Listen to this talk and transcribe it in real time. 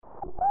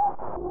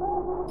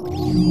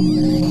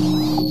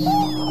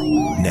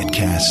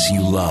Netcasts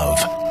you love.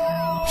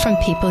 From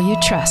people you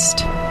trust.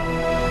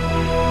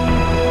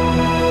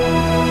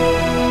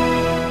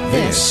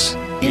 This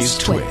is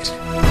Twit.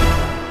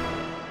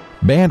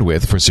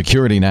 Bandwidth for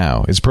Security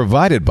Now is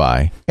provided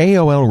by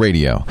AOL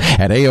Radio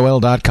at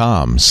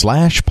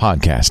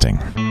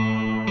AOL.com/podcasting.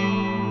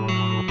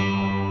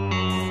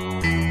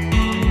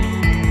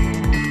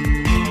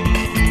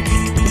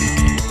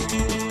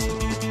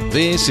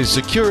 This is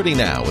Security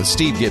Now with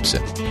Steve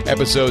Gibson,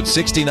 episode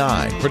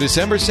 69 for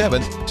December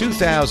 7th,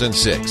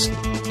 2006.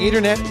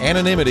 Internet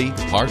Anonymity,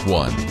 Part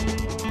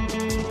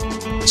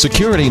 1.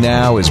 Security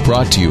Now is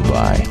brought to you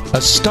by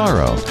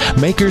Astaro,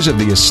 makers of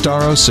the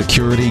Astaro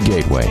Security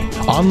Gateway,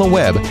 on the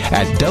web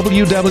at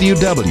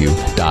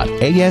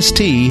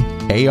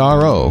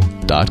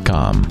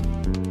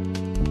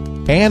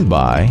www.astaro.com. And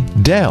by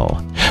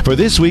Dell. For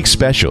this week's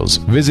specials,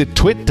 visit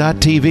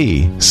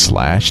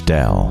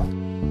twit.tv/Dell.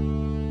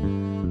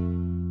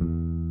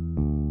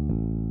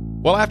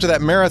 Well, after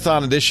that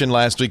marathon edition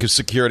last week of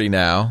Security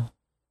Now,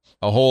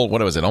 a whole,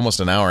 what was it, almost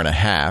an hour and a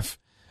half.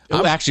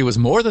 Actually, it was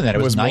more than that.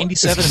 It was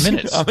 97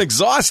 minutes. I'm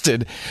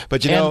exhausted.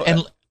 But,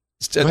 I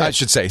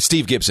should say,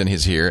 Steve Gibson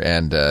is here,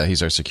 and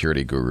he's our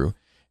security guru.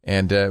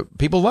 And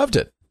people loved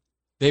it.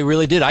 They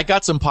really did. I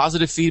got some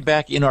positive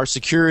feedback in our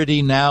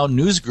Security Now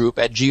news group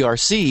at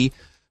GRC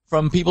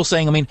from people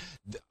saying,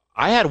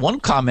 I had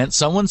one comment.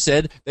 Someone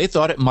said they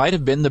thought it might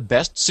have been the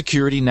best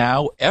Security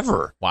Now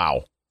ever.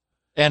 Wow.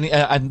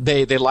 And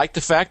they liked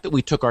the fact that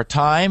we took our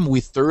time. We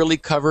thoroughly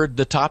covered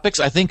the topics.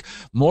 I think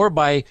more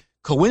by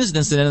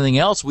coincidence than anything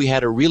else, we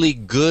had a really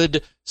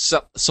good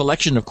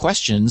selection of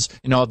questions.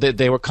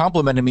 They were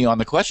complimenting me on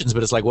the questions,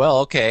 but it's like, well,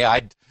 okay,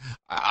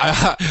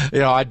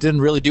 I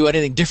didn't really do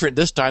anything different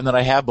this time than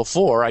I have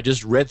before. I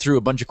just read through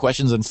a bunch of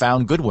questions and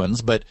found good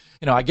ones. But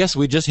I guess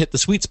we just hit the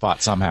sweet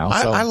spot somehow.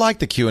 So. I like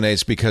the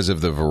Q&As because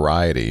of the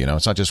variety.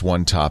 It's not just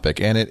one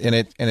topic, and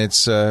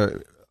it's.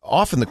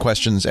 Often the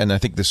questions, and I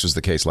think this was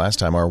the case last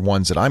time, are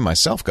ones that I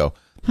myself go,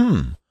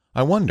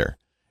 I wonder.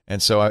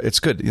 And so it's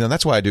good.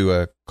 That's why I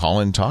do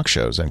call-in talk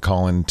shows and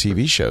call-in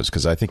TV shows,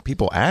 because I think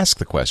people ask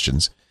the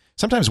questions.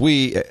 Sometimes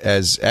we,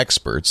 as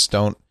experts,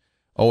 don't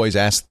always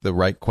ask the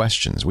right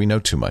questions. We know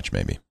too much,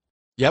 maybe.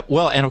 Yep.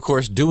 Well, and of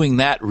course, doing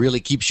that really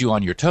keeps you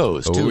on your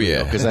toes too. Oh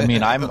yeah. Because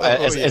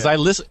as I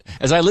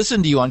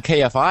listen to you on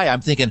KFI,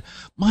 I'm thinking,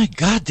 my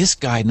God, this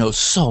guy knows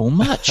so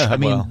much.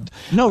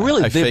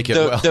 Really,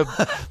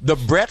 the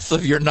breadth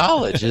of your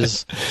knowledge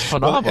is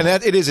phenomenal.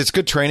 And it's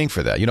good training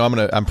for that.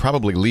 I'm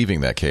probably leaving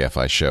that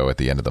KFI show at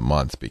the end of the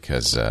month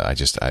because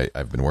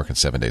I've been working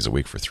 7 days a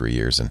week for 3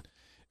 years, and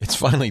it's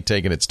finally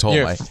taken its toll.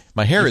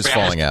 My hair is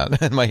falling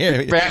out. My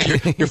hair.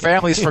 Your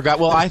family's forgot.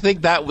 Well, I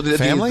think that the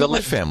family.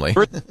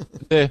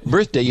 The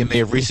birthday you may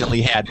have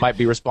recently had might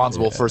be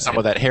responsible for some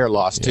of that hair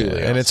loss too.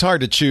 Yeah. And it's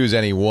hard to choose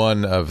any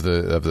one of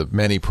the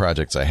many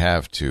projects I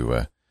have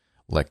to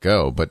let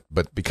go. But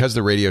because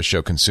the radio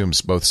show consumes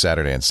both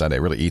Saturday and Sunday,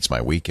 it really eats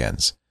my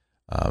weekends.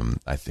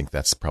 I think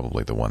that's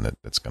probably the one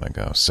that's going to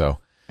go. So.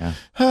 Yeah.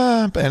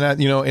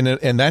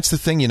 And that's the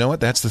thing. You know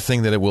what? That's the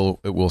thing that it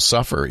will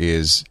suffer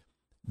is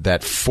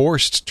that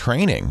forced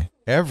training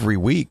every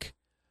week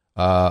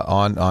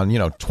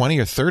on 20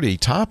 or 30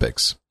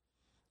 topics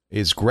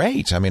is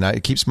great.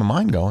 It keeps my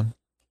mind going.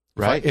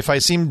 Right. If I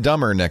seem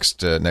dumber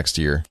next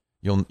year,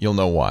 you'll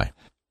know why.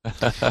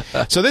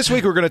 So this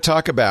week we're going to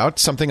talk about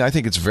something I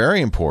think it's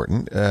very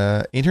important: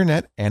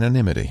 internet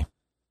anonymity.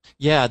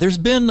 Yeah, there's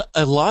been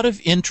a lot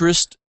of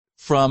interest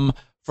from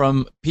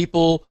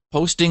people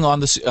posting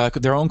on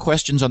their own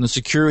questions on the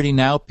Security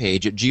Now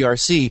page at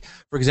GRC.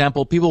 For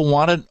example, people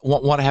want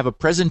to have a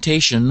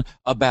presentation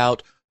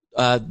about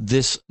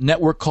this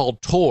network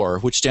called Tor,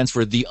 which stands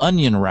for the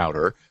Onion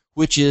Router,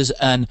 which is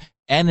an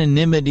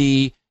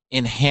anonymity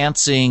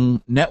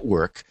enhancing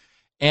network.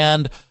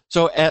 And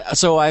so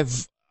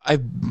I've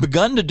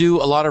begun to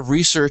do a lot of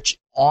research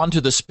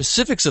onto the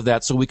specifics of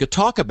that so we could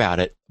talk about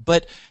it.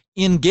 But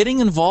in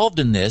getting involved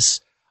in this,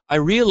 I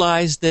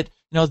realized that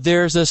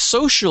there's a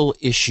social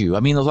issue.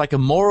 There's like a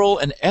moral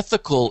and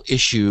ethical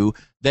issue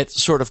that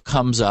sort of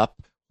comes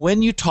up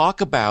when you talk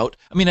about,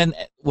 when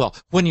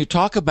you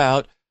talk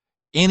about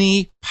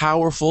any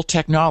powerful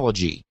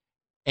technology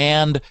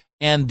and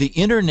the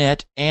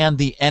internet and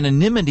the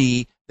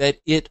anonymity that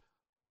it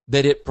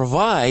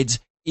provides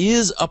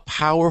is a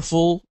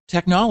powerful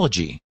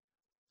technology.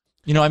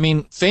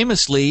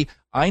 Famously,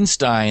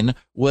 Einstein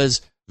was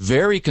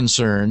very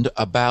concerned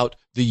about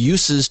the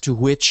uses to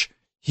which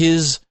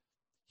his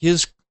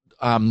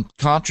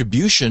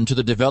contribution to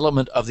the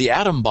development of the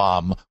atom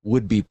bomb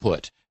would be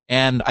put.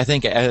 And I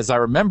think, as I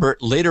remember,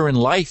 later in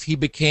life, he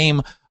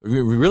became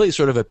really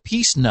sort of a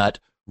peace nut,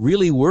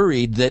 really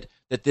worried that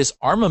this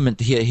armament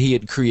he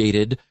had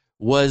created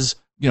was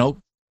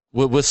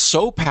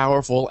so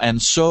powerful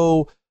and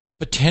so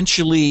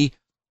potentially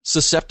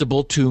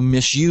susceptible to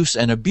misuse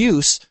and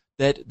abuse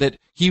that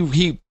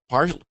he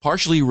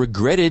partially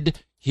regretted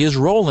his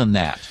role in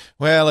that.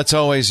 Well, it's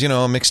always,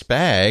 a mixed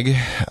bag.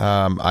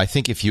 I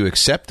think if you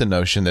accept the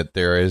notion that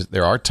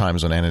there are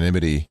times when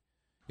anonymity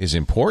is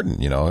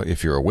important.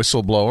 If you're a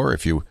whistleblower,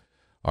 if you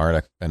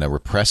are in a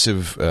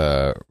repressive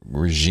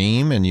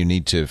regime and you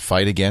need to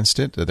fight against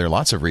it, there are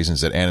lots of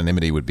reasons that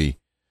anonymity would be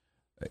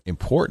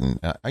important.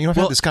 I've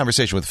had this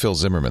conversation with Phil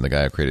Zimmerman, the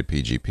guy who created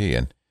PGP,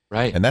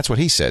 and that's what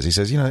he says. He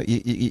says,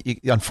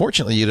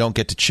 unfortunately, you don't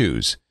get to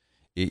choose.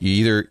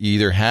 You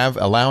either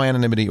allow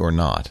anonymity or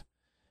not,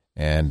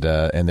 and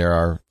there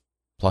are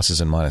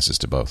pluses and minuses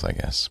to both, I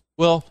guess.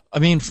 Well, I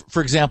mean,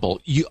 for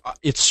example,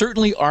 it's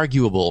certainly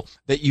arguable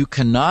that you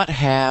cannot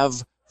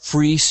have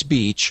free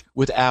speech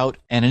without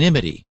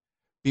anonymity,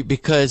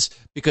 because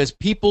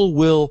people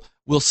will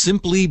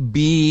simply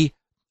be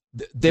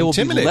will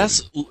be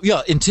less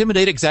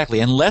intimidated, exactly,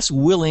 and less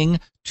willing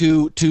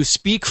to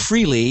speak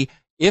freely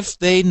if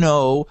they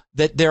know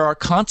that there are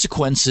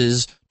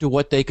consequences to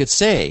what they could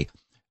say.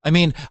 I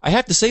mean, I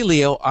have to say,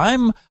 Leo,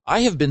 I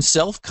have been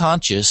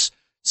self-conscious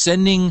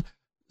sending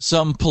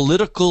some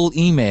political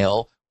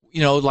email,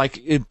 like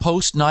in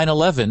post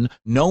 9/11,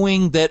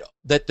 knowing that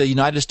the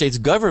United States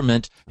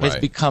government has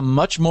become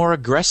much more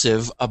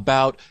aggressive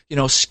about,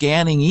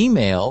 scanning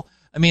email.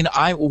 I mean,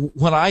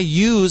 when I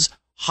use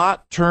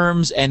hot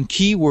terms and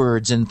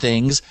keywords and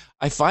things,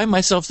 I find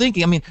myself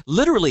thinking, I mean,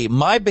 literally,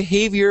 my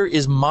behavior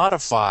is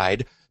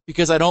modified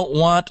because I don't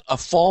want a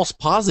false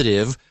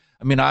positive.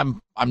 I mean,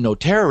 I'm no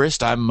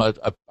terrorist. I'm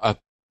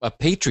a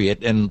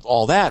patriot and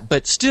all that,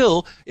 but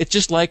still, it's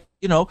just like,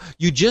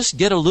 you just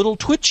get a little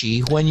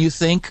twitchy when you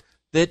think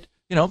that,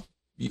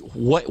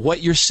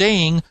 what you're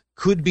saying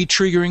could be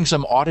triggering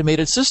some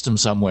automated system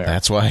somewhere.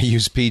 That's why I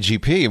use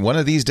PGP. And one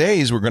of these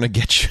days, we're going to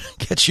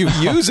get you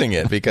using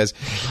it, because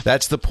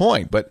that's the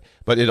point. But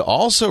it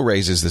also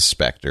raises the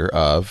specter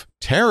of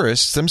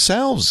terrorists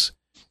themselves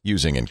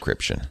using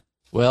encryption.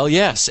 Well,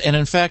 yes. And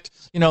in fact,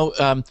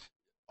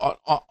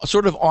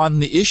 sort of on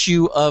the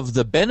issue of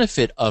the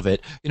benefit of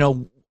it,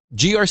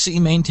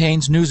 GRC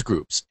maintains news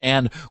groups,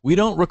 and we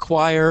don't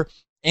require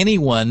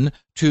anyone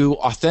to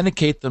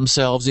authenticate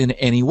themselves in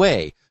any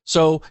way.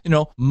 So,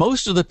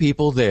 most of the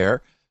people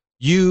there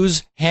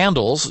use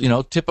handles,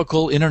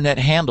 typical internet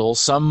handles,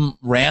 some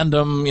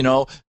random,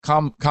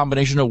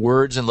 combination of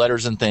words and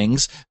letters and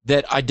things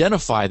that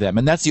identify them.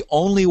 And that's the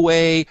only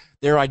way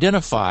they're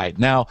identified.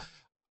 Now,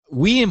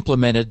 we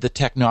implemented the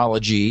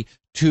technology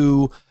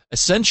to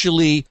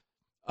essentially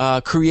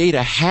create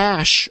a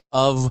hash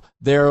of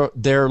their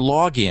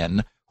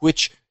login,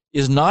 which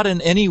is not in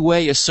any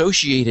way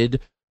associated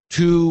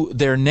to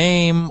their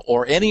name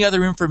or any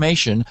other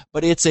information,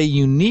 but it's a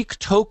unique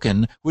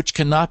token which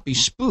cannot be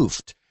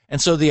spoofed. And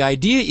so the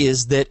idea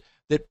is that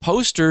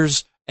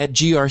posters at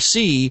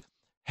GRC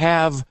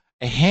have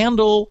a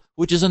handle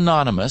which is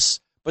anonymous,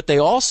 but they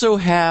also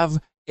have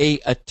a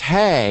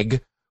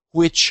tag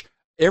which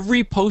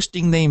every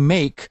posting they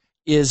make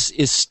is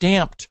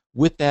stamped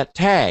with that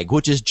tag,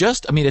 which is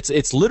just, I mean, it's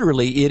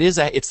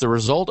the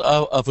result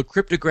of a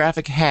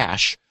cryptographic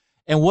hash.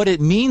 And what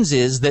it means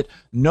is that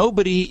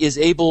nobody is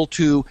able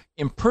to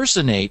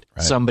impersonate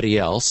somebody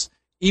else,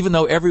 even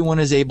though everyone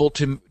is able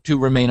to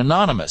remain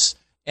anonymous.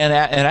 And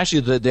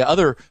actually, the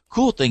other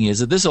cool thing is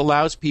that this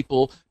allows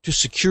people to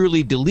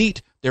securely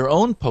delete their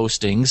own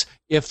postings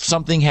if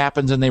something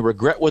happens and they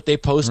regret what they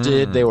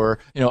posted. They were,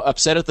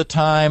 upset at the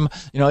time.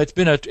 It's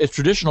been a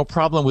traditional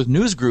problem with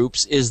news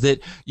groups is that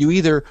you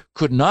either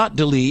could not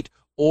delete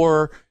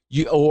or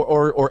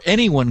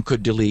anyone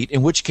could delete,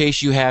 in which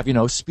case you have,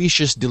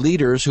 specious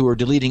deleters who are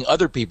deleting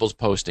other people's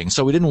postings.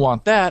 So we didn't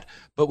want that,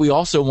 but we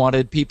also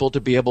wanted people to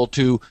be able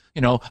to,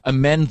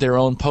 amend their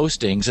own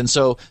postings. And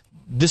so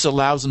this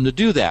allows them to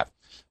do that.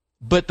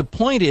 But the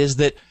point is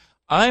that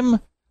I'm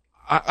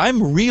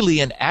really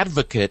an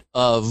advocate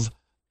of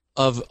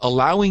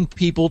allowing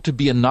people to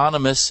be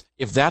anonymous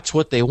if that's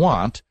what they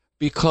want,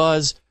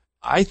 because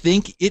I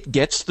think it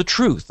gets the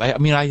truth.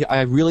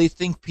 I really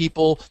think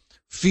people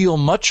feel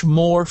much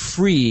more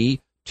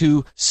free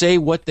to say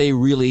what they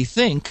really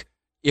think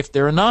if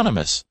they're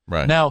anonymous.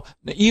 Right. Now,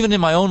 even in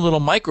my own little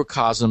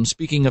microcosm,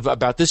 speaking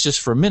about this just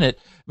for a minute,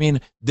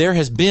 there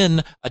has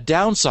been a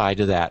downside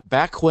to that.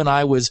 Back when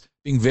I was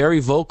being very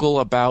vocal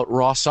about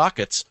raw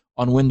sockets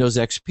on Windows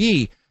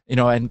XP,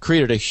 and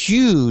created a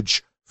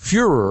huge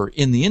furor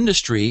in the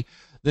industry,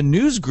 the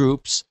news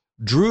groups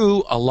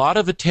drew a lot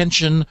of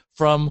attention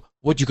from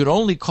what you could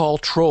only call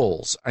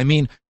trolls.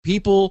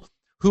 People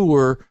who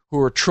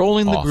were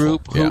trolling the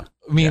group.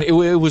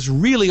 It was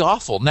really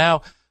awful.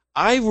 Now,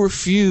 I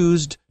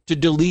refused to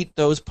delete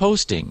those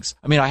postings.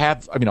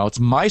 It's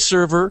my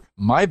server,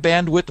 my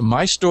bandwidth,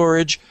 my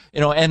storage,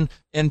 and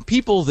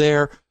people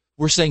there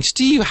were saying,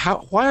 Steve,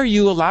 why are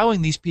you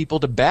allowing these people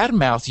to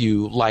badmouth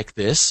you like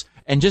this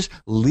and just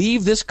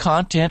leave this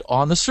content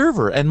on the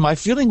server? And my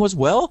feeling was,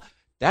 well,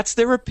 that's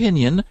their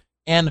opinion.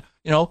 And,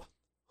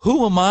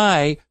 who am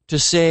I to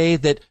say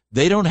that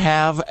they don't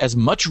have as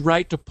much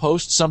right to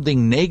post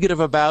something negative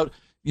about,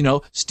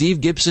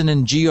 Steve Gibson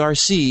and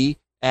GRC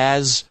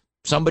as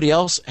somebody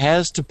else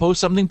has to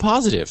post something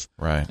positive.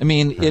 Right.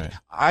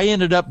 I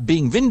ended up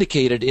being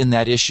vindicated in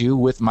that issue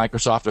with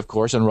Microsoft, of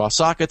course, and raw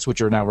sockets,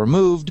 which are now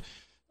removed.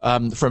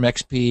 from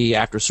XP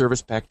after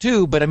Service Pack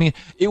 2. But I mean,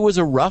 it was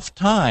a rough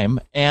time,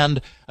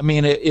 and I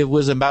mean, it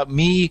was about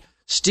me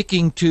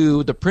sticking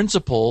to the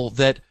principle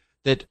that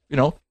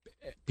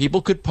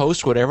people could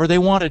post whatever they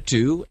wanted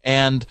to,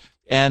 and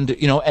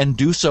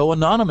do so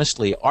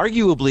anonymously.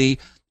 Arguably,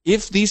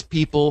 if these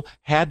people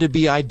had to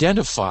be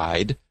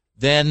identified,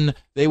 then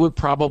they would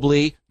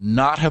probably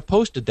not have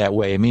posted that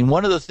way. I mean,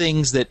 one of the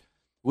things that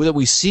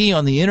we see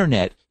on the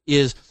internet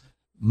is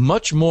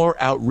much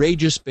more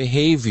outrageous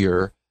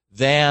behavior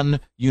than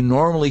you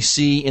normally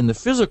see in the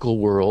physical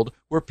world,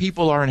 where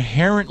people are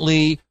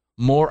inherently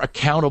more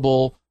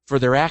accountable for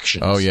their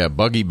actions. Oh, yeah.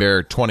 Buggy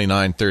Bear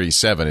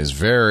 2937 is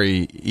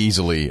very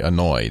easily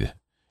annoyed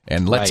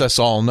and lets us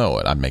all know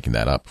it. I'm making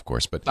that up, of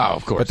course. But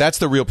that's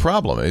the real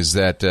problem, is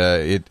that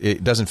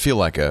it doesn't feel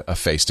like a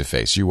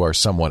face-to-face. You are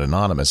somewhat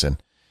anonymous.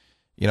 And,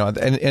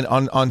 and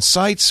on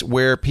sites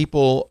where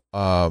people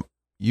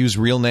use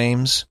real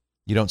names,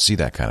 you don't see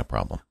that kind of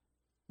problem.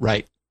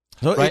 Right.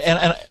 So right.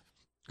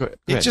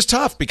 It's just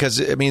tough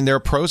because, I mean, there are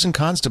pros and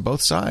cons to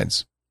both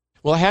sides.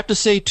 Well, I have to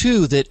say,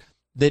 too, that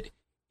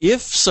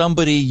if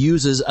somebody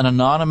uses an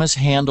anonymous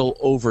handle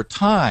over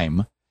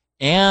time,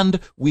 and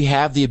we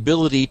have the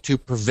ability to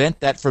prevent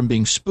that from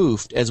being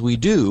spoofed, as we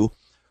do,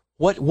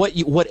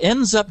 what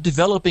ends up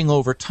developing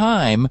over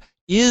time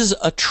is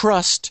a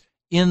trust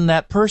in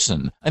that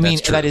person. I mean,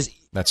 that is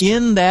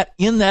in that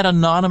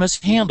anonymous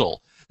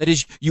handle. That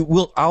is,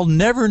 I'll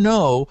never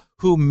know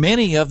who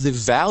many of the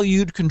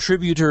valued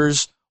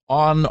contributors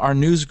on our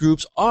news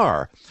groups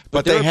are.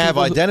 But they have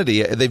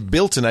identity. They've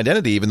built an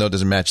identity, even though it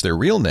doesn't match their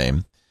real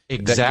name.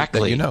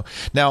 Exactly. That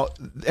now,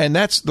 and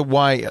that's the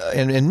why,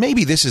 and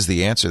maybe this is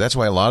the answer. That's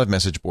why a lot of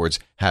message boards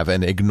have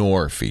an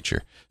ignore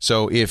feature.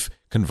 So if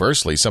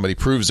conversely somebody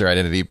proves their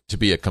identity to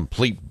be a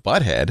complete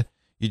butthead,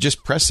 you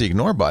just press the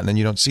ignore button and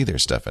you don't see their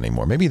stuff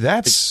anymore. Maybe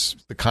that's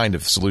the kind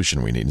of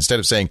solution we need. Instead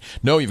of saying,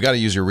 no, you've got to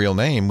use your real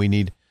name, we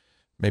need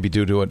maybe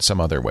do it some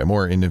other way,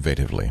 more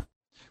innovatively.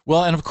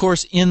 Well, and of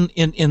course, in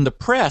the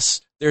press,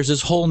 there's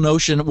this whole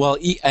notion,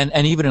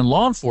 and even in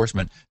law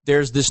enforcement,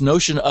 there's this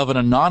notion of an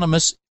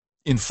anonymous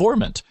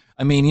informant.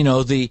 I mean,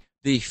 the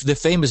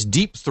famous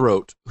Deep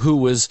Throat who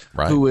was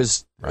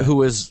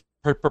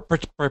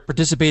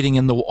participating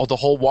in the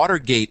whole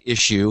Watergate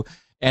issue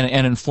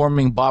and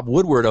informing Bob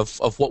Woodward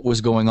of what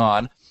was going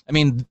on. I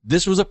mean,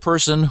 this was a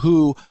person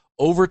who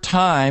over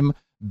time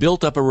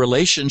built up a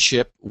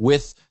relationship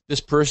with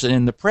this person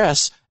in the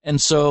press. And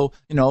so,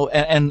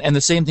 and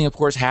the same thing, of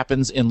course,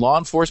 happens in law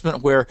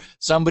enforcement, where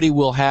somebody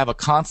will have a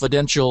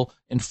confidential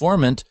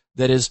informant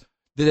that has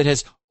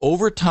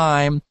over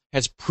time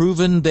has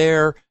proven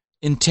their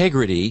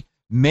integrity,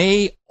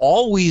 may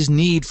always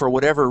need, for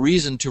whatever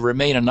reason, to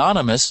remain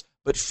anonymous,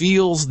 but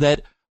feels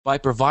that by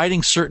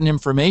providing certain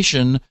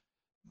information,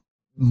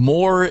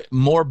 more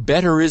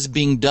better is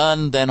being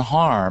done than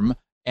harm.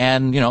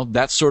 And,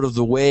 that's sort of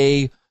the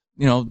way,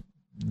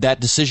 that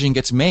decision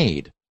gets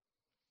made.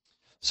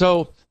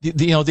 So,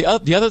 the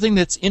other thing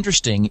that's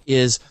interesting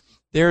is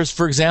there's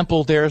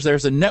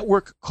a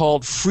network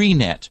called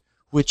Freenet,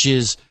 which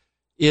is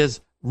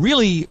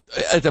really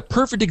a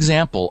perfect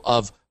example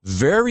of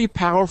very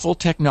powerful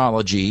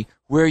technology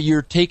where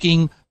you're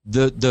taking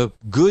the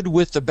good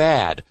with the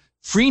bad.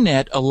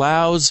 Freenet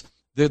allows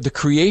the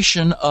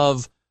creation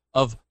of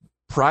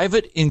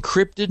private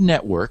encrypted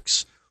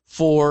networks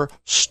for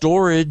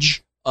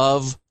storage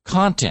of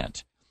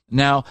content.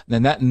 Now,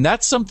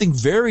 that's something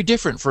very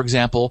different, for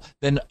example,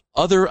 than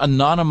other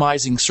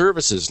anonymizing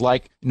services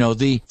like,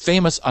 the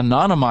famous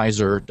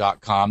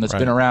anonymizer.com that's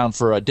been around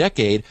for a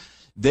decade.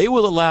 They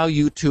will allow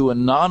you to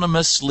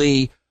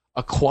anonymously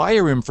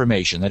acquire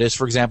information. That is,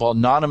 for example,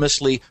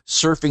 anonymously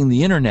surfing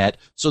the internet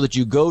so that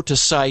you go to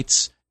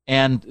sites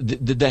and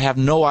they have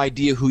no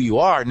idea who you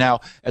are.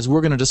 Now, as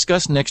we're going to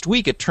discuss next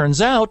week, it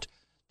turns out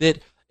that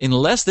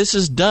unless this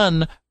is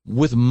done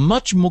with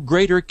much more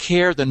greater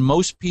care than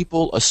most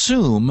people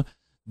assume,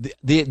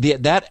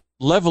 that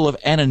level of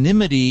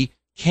anonymity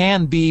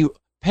can be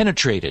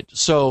penetrated.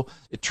 So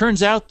it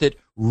turns out that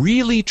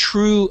really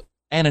true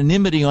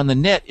anonymity on the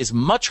net is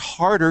much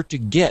harder to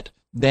get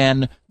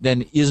than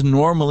is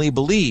normally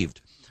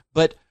believed.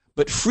 But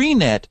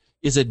Freenet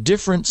is a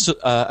different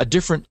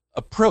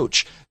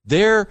approach.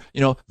 They're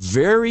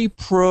very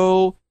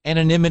pro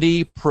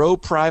anonymity, pro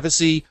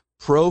privacy,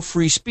 pro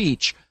free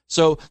speech.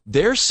 So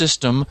their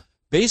system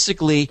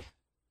basically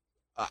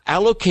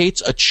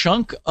allocates a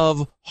chunk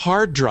of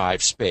hard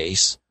drive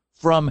space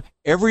from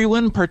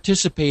everyone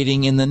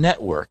participating in the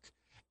network,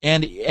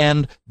 and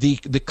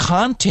the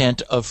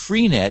content of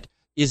Freenet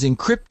is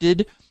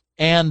encrypted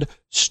and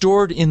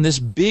stored in this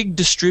big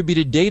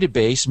distributed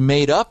database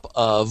made up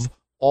of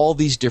all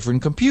these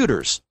different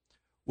computers.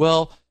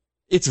 Well,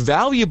 it's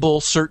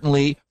valuable,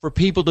 certainly, for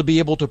people to be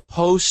able to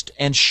post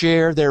and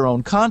share their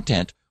own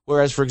content.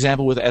 Whereas, for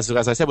example, as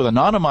I said, with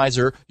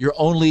Anonymizer, you're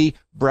only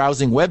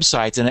browsing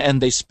websites,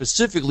 and they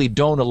specifically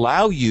don't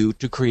allow you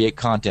to create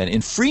content.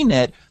 In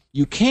Freenet,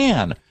 you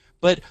can.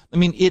 But, I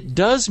mean, it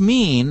does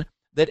mean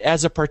that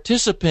as a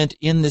participant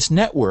in this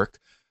network,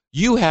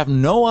 you have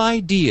no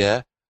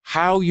idea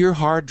how your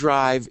hard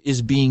drive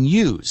is being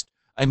used.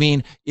 I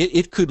mean,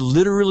 it could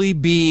literally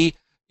be,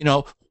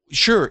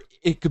 sure,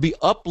 it could be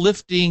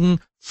uplifting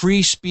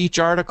free speech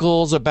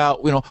articles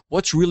about,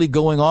 what's really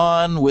going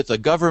on with a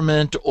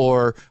government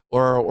or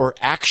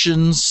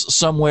actions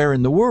somewhere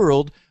in the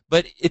world.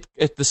 But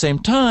at the same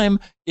time,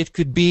 it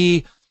could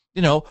be,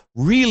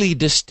 really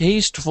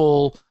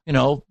distasteful,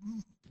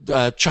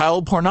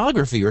 child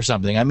pornography or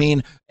something. I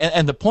mean,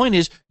 and the point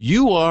is,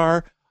 you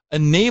are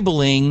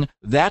enabling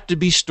that to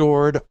be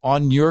stored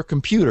on your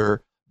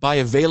computer by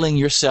availing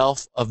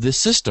yourself of this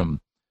system.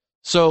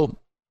 So,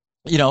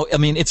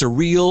 it's a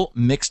real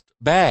mixed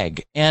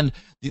bag. And,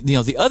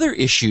 the other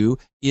issue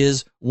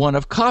is one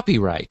of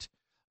copyright.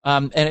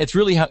 And it's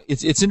really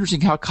it's interesting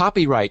how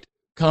copyright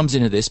comes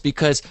into this,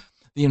 because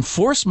the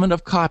enforcement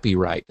of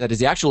copyright, that is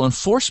the actual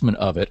enforcement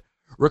of it,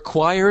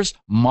 requires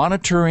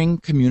monitoring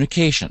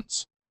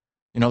communications.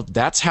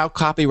 That's how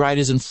copyright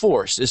is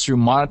enforced, is through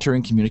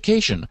monitoring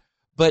communication.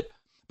 But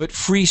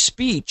free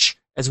speech,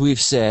 as we've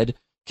said,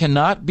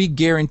 cannot be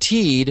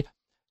guaranteed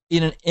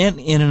in an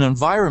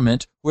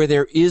environment where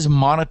there is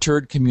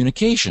monitored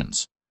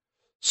communications.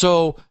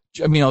 So,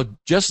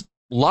 just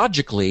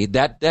logically,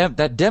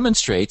 that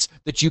demonstrates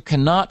that you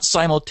cannot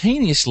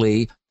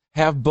simultaneously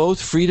have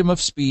both freedom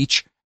of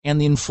speech and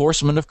the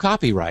enforcement of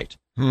copyright.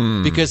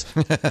 Because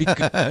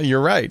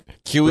you're right.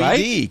 QED, right?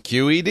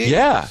 QED.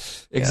 Yeah,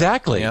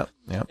 exactly. Yeah.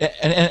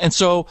 And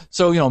so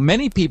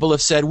many people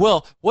have said,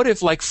 well, what if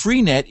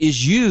Freenet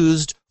is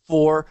used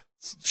for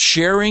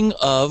sharing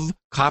of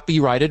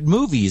copyrighted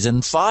movies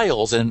and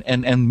files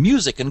and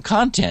music and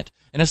content?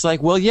 And it's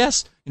like, well,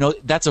 yes,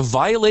 that's a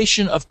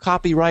violation of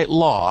copyright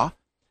law.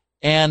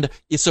 And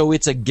so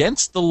it's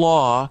against the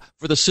law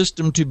for the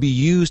system to be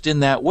used in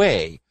that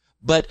way.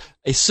 But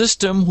a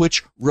system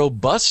which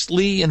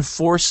robustly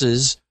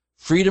enforces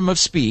freedom of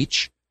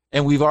speech,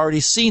 and we've already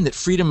seen that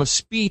freedom of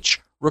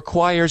speech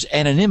requires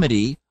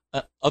anonymity,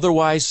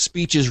 otherwise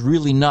speech is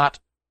really not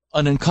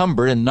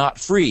unencumbered and not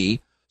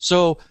free.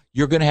 So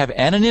you're going to have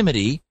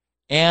anonymity,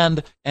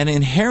 and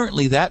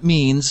inherently that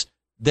means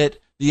that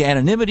the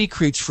anonymity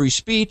creates free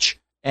speech,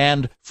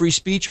 and free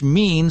speech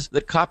means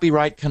that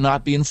copyright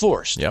cannot be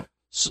enforced. Yep.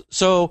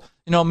 So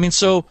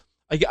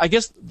I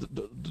guess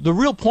the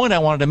real point I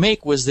wanted to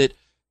make was that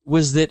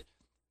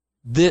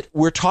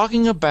we're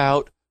talking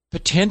about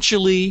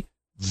potentially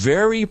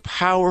very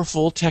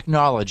powerful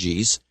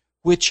technologies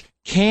which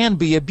can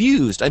be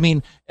abused. I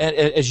mean,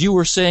 as you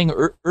were saying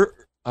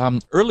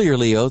earlier,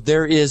 Leo,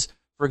 there is,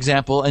 for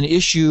example, an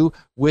issue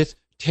with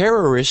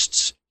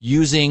terrorists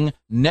using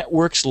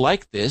networks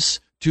like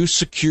this to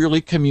securely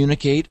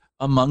communicate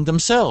among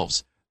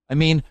themselves. I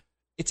mean,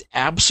 it's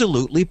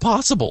absolutely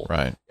possible.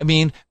 Right. I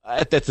mean,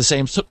 at the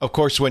same... Of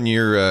course, when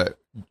you're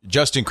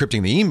just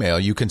encrypting the email,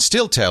 you can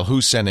still tell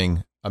who's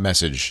sending a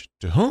message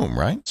to whom,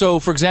 right? So,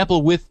 for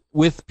example, with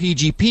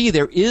PGP,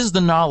 there is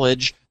the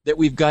knowledge that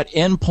we've got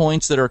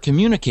endpoints that are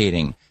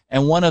communicating.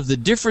 And one of the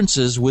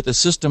differences with a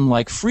system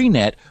like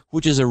Freenet,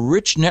 which is a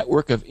rich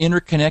network of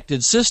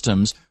interconnected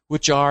systems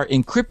which are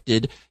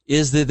encrypted,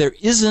 is that there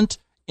isn't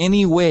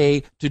any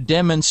way to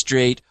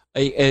demonstrate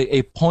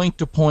a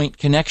point-to-point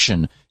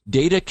connection.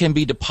 Data can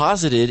be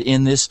deposited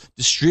in this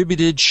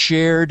distributed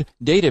shared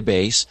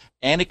database,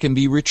 and it can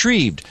be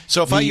retrieved.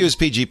 So if I use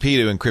PGP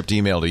to encrypt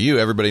email to you,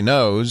 everybody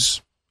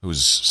knows,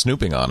 who's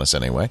snooping on us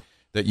anyway,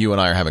 that you and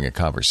I are having a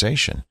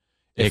conversation.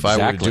 If I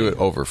were to do it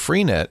over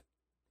Freenet,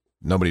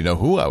 nobody know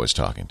who I was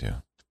talking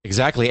to.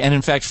 Exactly. And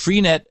in fact,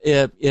 Freenet,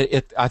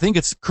 I think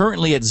it's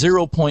currently at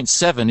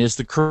 0.7 is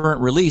the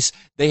current release.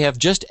 They have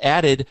just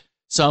added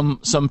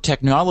some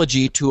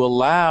technology to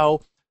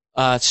allow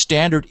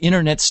standard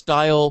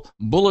internet-style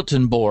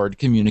bulletin board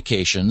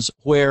communications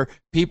where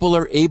people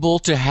are able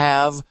to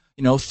have,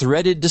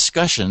 threaded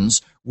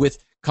discussions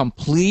with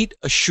complete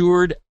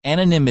assured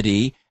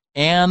anonymity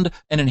and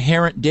an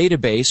inherent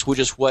database, which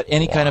is what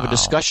any kind of a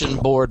discussion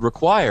board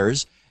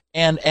requires,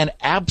 and an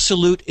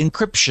absolute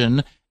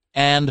encryption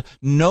and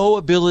no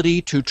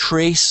ability to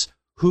trace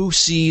who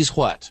sees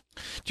what.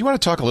 Do you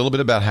want to talk a little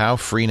bit about how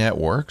Freenet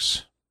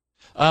works?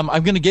 I'm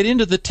going to get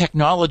into the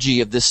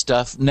technology of this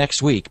stuff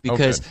next week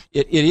because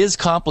it is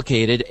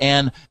complicated.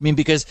 And I mean,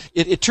 because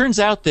it turns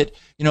out that,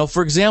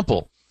 for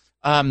example,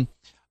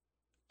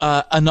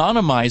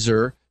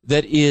 Anonymizer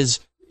that is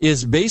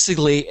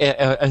basically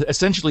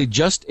essentially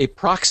just a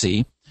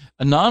proxy.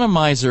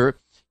 Anonymizer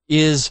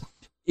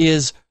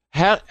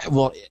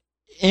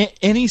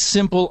any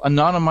simple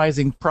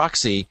anonymizing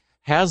proxy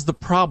has the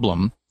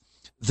problem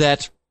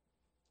that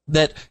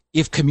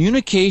if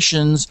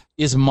communications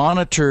is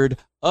monitored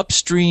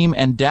upstream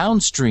and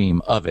downstream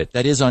of it,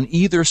 that is on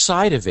either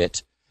side of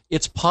it,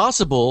 it's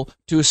possible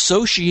to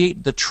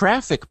associate the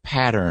traffic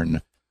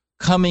pattern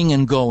coming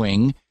and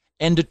going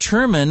and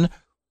determine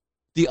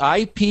the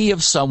IP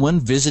of someone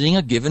visiting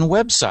a given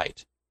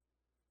website.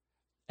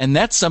 And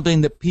that's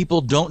something that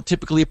people don't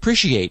typically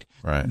appreciate.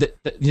 Right.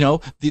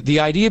 The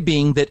idea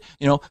being that,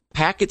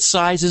 packet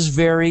sizes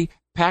vary,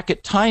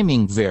 packet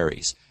timing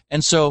varies.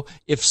 And so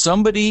if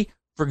somebody,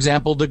 for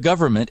example, the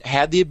government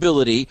had the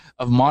ability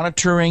of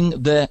monitoring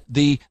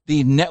the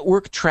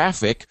network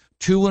traffic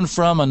to and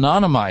from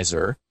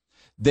Anonymizer,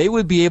 they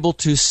would be able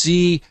to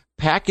see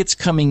packets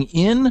coming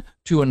in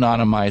to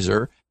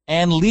Anonymizer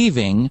and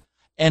leaving,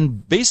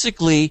 and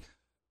basically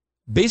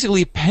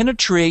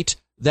penetrate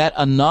that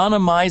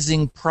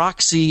anonymizing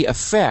proxy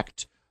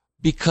effect,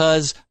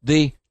 because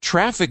the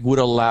traffic would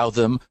allow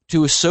them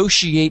to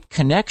associate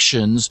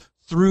connections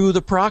through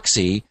the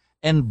proxy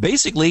and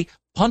basically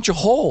punch a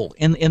hole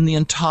in the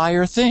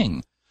entire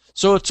thing.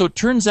 So it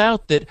turns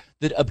out that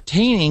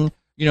obtaining,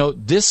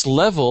 this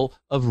level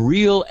of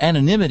real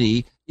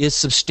anonymity is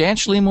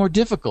substantially more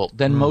difficult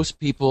than most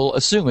people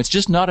assume. It's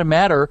just not a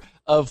matter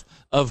of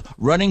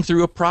running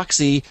through a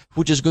proxy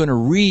which is going to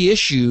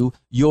reissue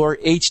your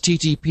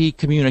HTTP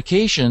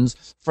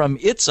communications from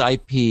its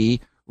IP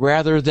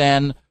rather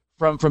than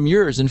from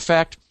yours. In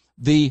fact,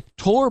 the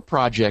Tor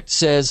project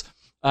says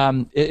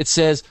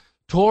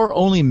Tor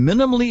only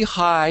minimally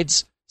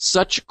hides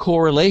such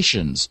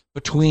correlations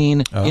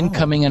between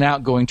incoming and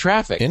outgoing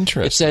traffic.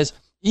 Interesting. It says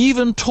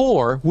even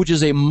Tor, which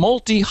is a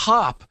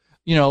multi-hop,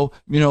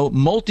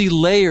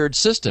 multi-layered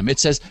system, it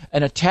says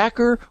an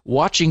attacker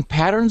watching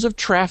patterns of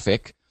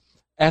traffic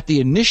at the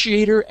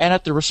initiator and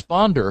at the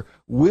responder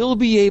will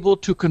be able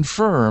to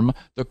confirm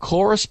the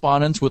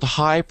correspondence with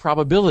high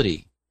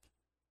probability.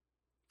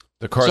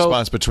 The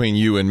correspondence between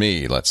you and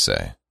me, let's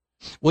say.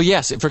 Well,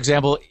 yes. For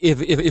example,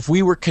 if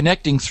we were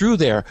connecting through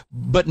there,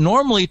 but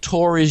normally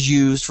Tor is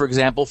used, for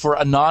example, for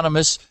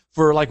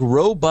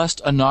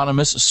robust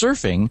anonymous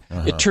surfing.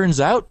 It turns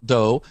out,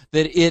 though,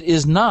 that it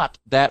is not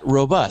that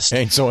robust.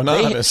 Ain't so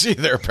anonymous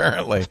either,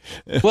 apparently.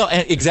 Well,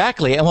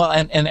 exactly.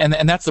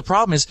 And that's the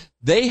problem, is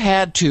they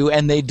had to,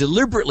 and they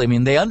deliberately,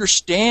 they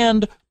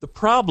understand the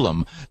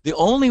problem. The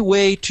only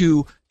way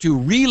to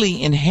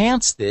really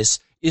enhance this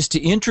is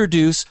to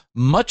introduce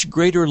much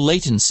greater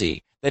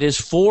latency. That is,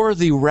 for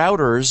the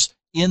routers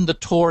in the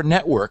Tor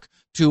network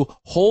to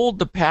hold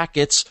the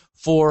packets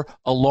for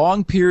a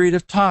long period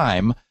of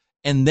time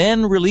and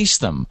then release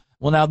them.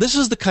 Well, now, this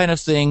is the kind of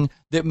thing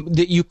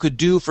that you could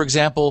do, for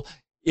example,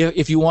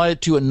 if you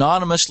wanted to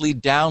anonymously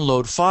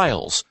download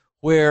files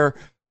where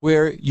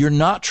you're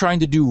not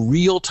trying to do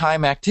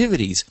real-time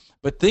activities.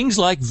 But things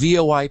like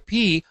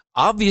VoIP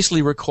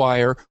obviously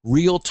require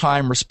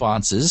real-time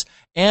responses,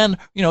 and,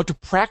 to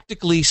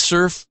practically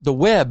surf the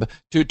web,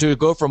 to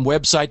go from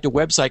website to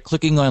website,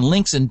 clicking on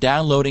links and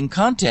downloading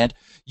content,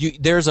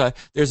 there's a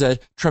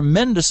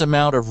tremendous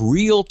amount of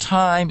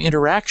real-time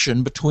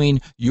interaction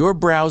between your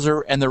browser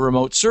and the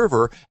remote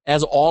server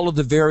as all of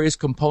the various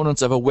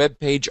components of a web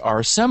page are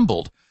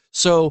assembled.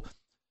 So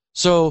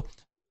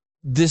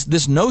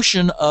this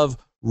notion of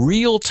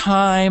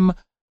real-time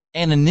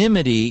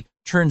anonymity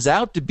turns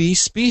out to be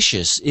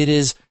specious. It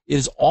is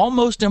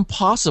almost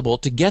impossible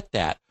to get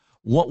that.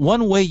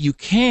 One way you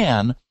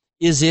can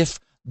is if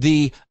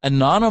the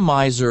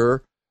anonymizer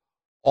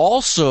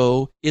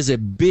also is a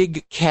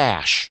big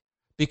cache,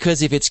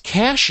 because if it's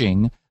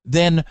caching,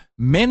 then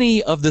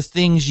many of the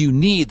things you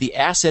need, the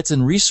assets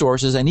and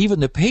resources, and even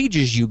the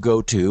pages you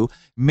go to,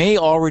 may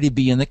already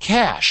be in the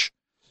cache.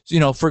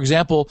 So, for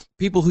example,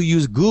 people who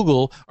use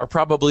Google are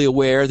probably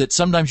aware that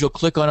sometimes you'll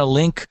click on a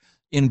link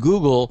in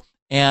Google,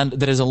 and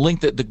that is a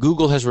link that the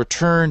Google has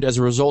returned as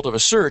a result of a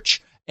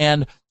search,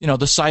 and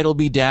the site will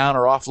be down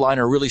or offline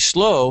or really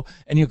slow,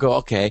 and you go,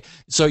 okay,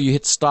 so you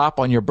hit stop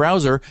on your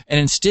browser, and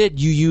instead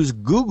you use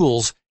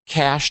Google's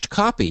cached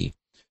copy.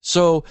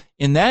 So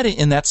in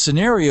that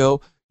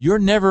scenario, you're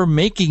never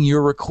making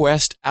your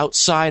request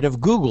outside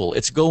of Google.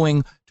 It's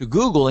going to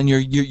Google, and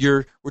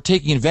we're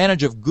taking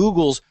advantage of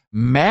Google's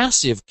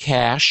massive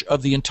cache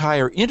of the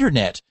entire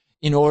internet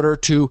in order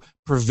to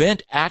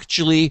prevent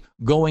actually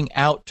going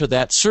out to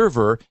that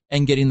server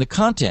and getting the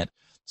content.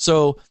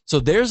 So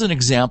there's an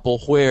example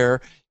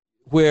where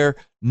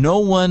no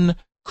one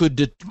could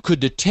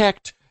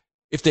detect,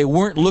 if they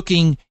weren't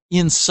looking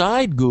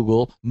inside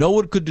Google, no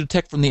one could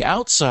detect from the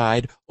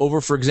outside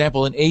over, for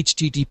example, an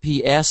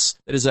HTTPS,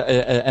 that is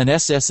an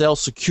SSL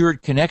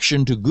secured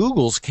connection to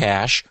Google's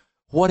cache,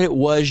 what it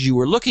was you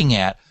were looking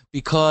at,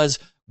 because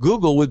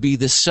Google would be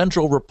the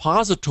central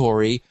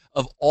repository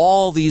of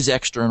all these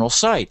external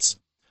sites.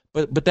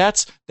 But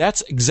that's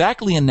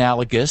exactly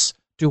analogous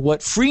to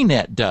what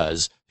Freenet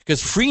does,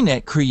 because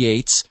Freenet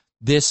creates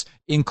this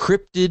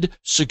encrypted,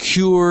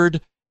 secured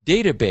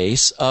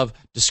database of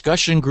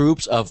discussion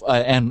groups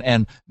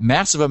and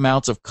massive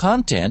amounts of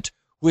content,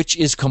 which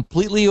is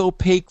completely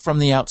opaque from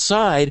the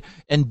outside,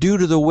 and due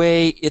to the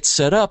way it's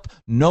set up,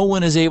 no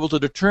one is able to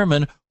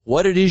determine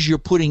what it is you're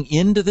putting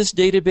into this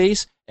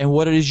database and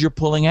what it is you're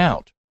pulling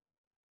out.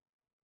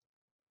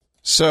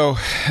 So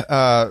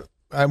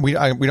we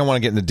don't want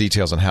to get into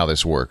details on how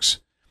this works.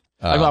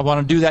 I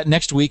want to do that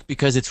next week,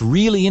 because it's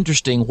really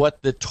interesting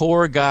what the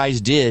Tor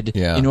guys did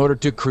in order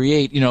to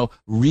create,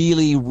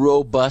 really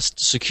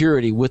robust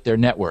security with their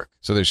network.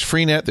 So there's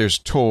Freenet, there's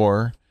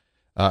Tor,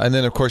 and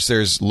then of course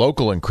there's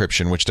local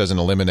encryption, which doesn't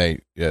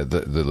eliminate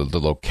the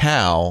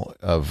locale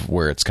of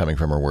where it's coming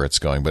from or where it's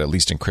going, but at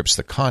least encrypts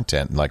the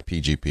content, like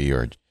PGP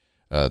or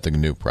the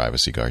GNU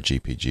Privacy Guard,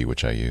 GPG,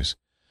 which I use.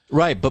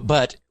 Right,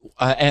 but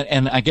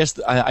I guess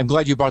I'm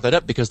glad you brought that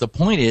up, because the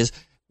point is,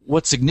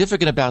 what's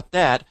significant about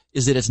that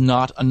is that it's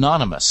not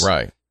anonymous.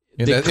 Right.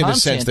 In the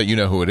sense that you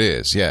know who it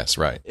is. Yes,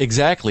 right.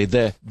 Exactly.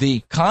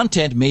 The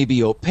content may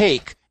be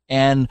opaque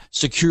and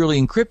securely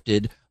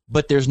encrypted,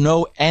 but there's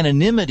no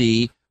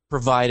anonymity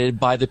provided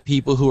by the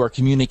people who are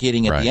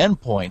communicating at the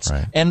endpoints.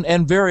 Right.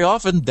 And very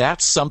often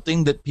that's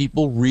something that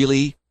people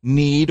really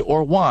need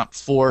or want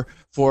for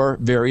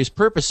various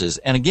purposes.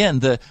 And again,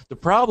 the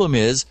problem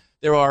is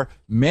there are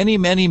many,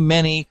 many,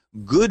 many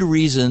good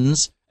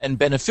reasons and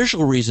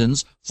beneficial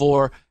reasons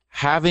for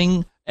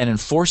having and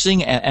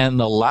enforcing and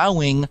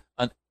allowing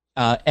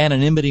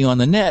anonymity on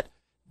the net.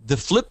 The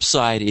flip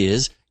side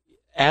is,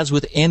 as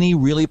with any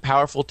really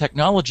powerful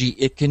technology,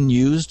 it can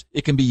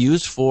be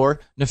used for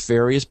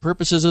nefarious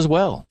purposes as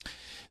well.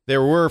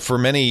 There were for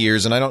many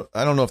years, and I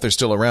don't know if they're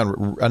still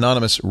around,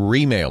 anonymous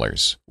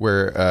remailers,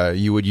 where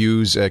you would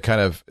use a kind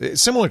of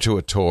similar to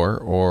a Tor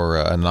or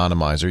an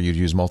anonymizer. You'd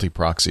use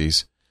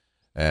multi-proxies,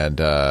 and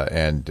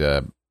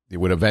it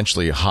would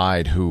eventually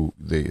hide who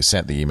they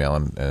sent the email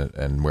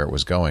and where it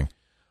was going.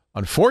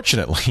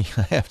 Unfortunately,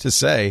 I have to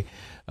say,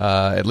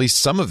 at least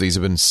some of these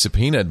have been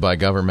subpoenaed by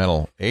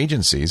governmental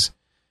agencies,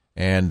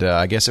 and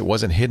I guess it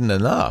wasn't hidden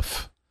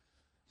enough.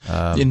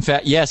 In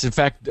fact, yes. In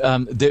fact,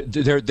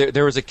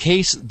 there was a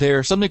case.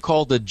 There's something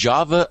called the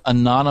Java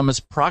Anonymous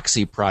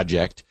Proxy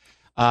Project,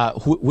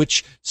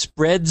 which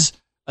spreads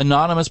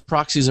anonymous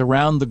proxies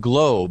around the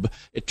globe.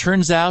 It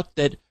turns out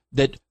that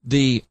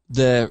the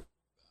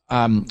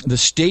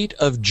state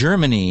of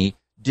Germany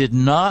did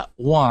not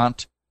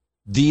want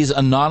these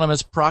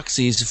anonymous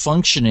proxies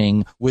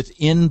functioning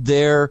within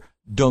their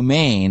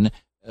domain,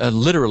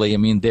 literally, I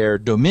mean their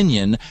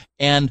dominion,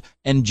 and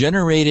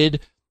generated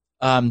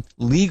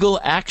legal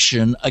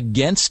action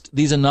against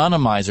these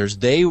anonymizers.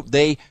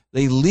 They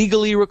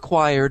legally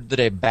required that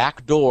a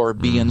backdoor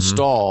be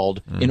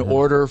installed in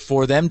order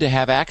for them to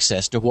have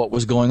access to what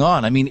was going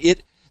on. I mean,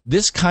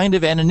 this kind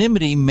of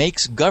anonymity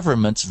makes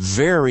governments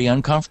very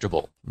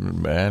uncomfortable.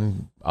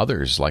 And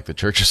others, like the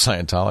Church of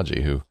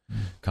Scientology, who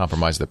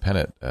compromised the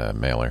Pennant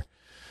mailer.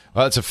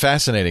 Well, it's a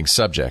fascinating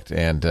subject,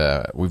 and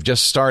we've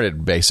just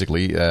started,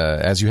 basically,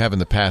 as you have in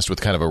the past, with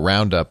kind of a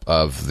roundup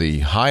of the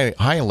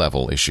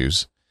high-level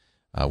issues.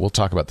 We'll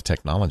talk about the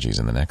technologies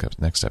in the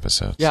next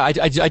episode. Yeah,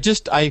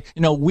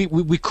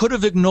 we could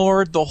have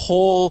ignored the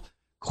whole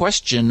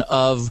question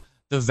of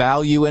the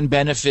value and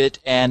benefit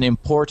and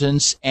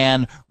importance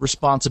and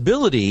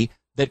responsibility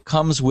that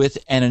comes with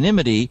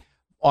anonymity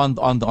on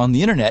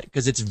the internet,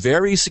 because it's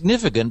very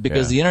significant,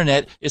 because the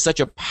internet is such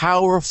a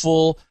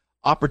powerful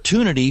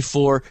opportunity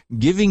for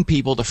giving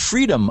people the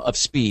freedom of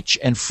speech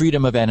and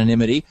freedom of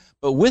anonymity.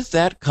 But with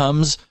that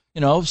comes,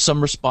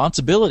 some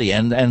responsibility,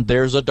 and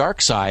there's a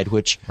dark side,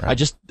 which I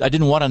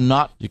didn't want to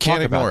not you can't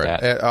talk ignore about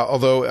it. that.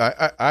 Although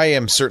I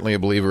am certainly a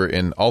believer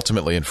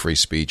ultimately in free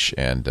speech,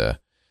 and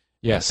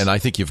yes, and I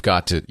think you've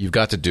got to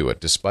do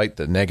it, despite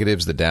the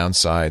negatives, the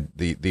downside,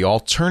 the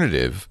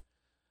alternative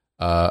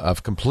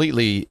of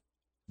completely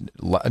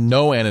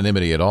no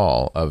anonymity at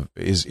all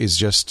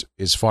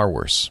is far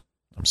worse.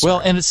 I'm sorry.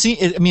 Well, and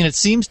it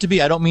seems to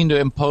be. I don't mean to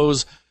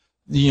impose,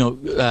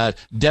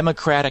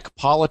 democratic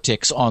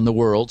politics on the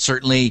world.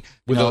 Certainly,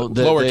 with a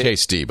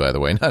lowercase d, by the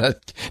way,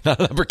 not an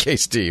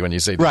uppercase d when you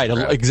say right.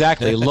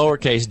 Exactly,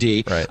 lowercase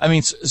d. Right. I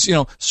mean,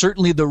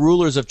 certainly the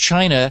rulers of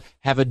China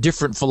have a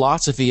different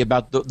philosophy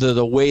about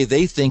the way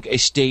they think a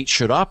state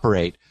should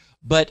operate.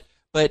 But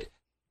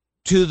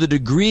to the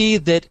degree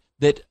that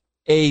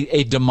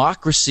a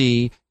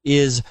democracy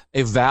is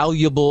a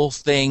valuable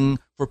thing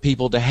for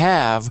people to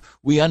have,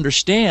 we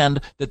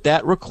understand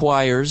that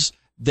requires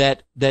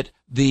that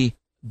the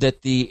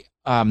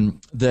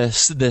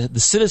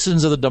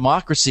citizens of the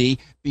democracy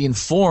be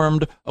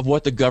informed of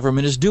what the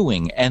government is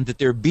doing, and that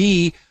there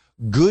be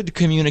good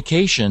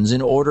communications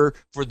in order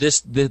for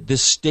this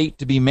state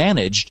to be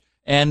managed.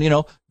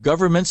 And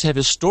governments have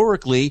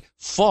historically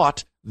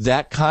fought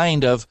that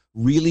kind of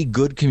really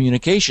good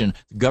communication.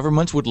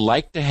 Governments would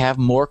like to have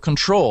more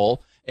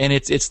control, and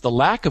it's the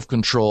lack of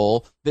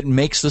control that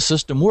makes the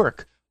system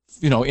work,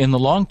 in the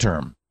long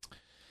term.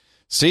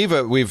 Steve,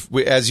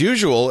 we as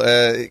usual,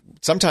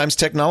 sometimes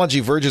technology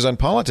verges on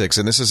politics,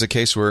 and this is a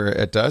case where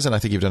it does, and I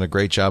think you've done a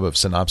great job of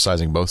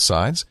synopsizing both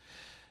sides.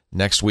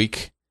 Next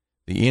week,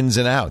 the ins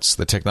and outs,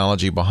 the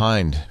technology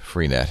behind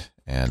Freenet,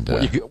 and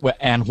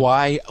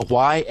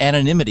why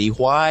anonymity,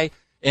 why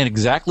and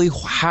exactly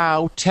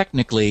how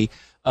technically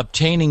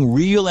obtaining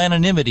real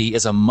anonymity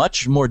is a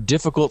much more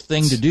difficult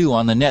thing to do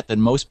on the net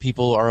than most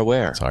people are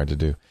aware. It's hard to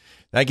do.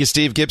 Thank you,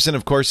 Steve Gibson.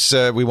 Of course,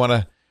 we want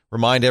to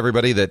remind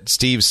everybody that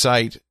Steve's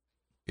site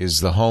is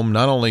the home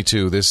not only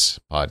to this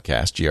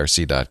podcast,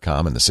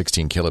 grc.com, and the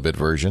 16 kilobit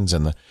versions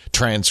and the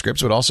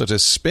transcripts, but also to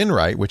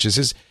SpinRite, which is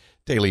his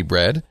daily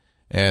bread.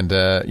 And,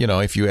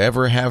 if you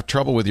ever have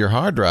trouble with your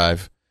hard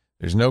drive,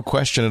 there's no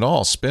question at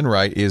all.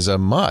 SpinRite is a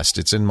must.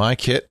 It's in my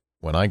kit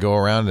when I go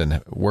around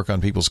and work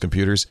on people's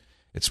computers.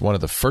 It's one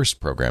of the first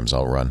programs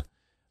I'll run.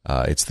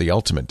 It's the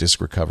ultimate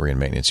disk recovery and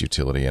maintenance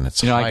utility, and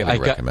it's highly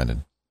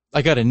recommended.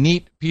 I got a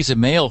neat piece of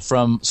mail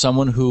from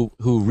someone who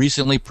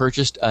recently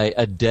purchased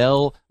a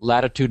Dell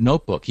Latitude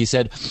notebook. He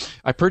said,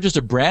 I purchased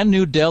a brand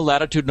new Dell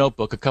Latitude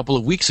notebook a couple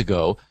of weeks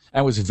ago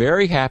and was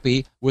very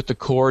happy with the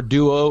Core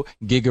Duo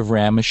gig of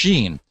RAM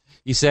machine.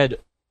 He said,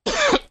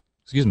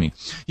 excuse me,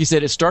 he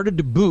said it started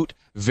to boot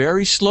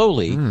very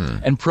slowly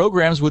and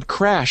programs would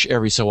crash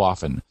every so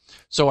often.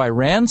 So I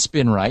ran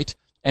SpinRite,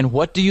 and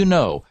what do you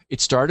know? It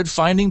started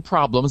finding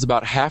problems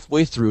about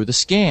halfway through the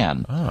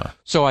scan.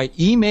 So I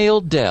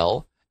emailed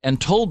Dell and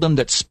told them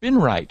that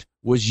SpinRite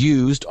was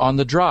used on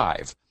the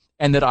drive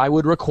and that I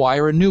would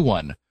require a new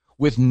one.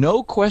 With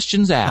no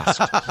questions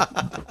asked,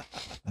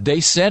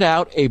 they sent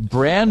out a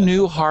brand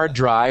new hard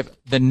drive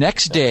the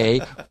next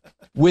day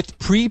with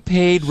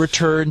prepaid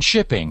return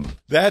shipping.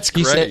 That's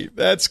great.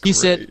 That's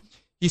great.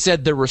 He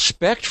said the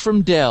respect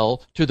from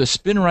Dell to the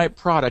SpinRite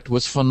product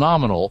was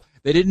phenomenal.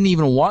 They didn't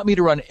even want me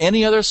to run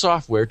any other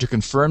software to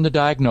confirm the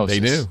diagnosis.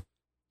 They knew.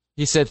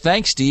 He said,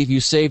 thanks, Steve.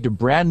 You saved a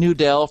brand new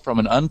Dell from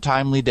an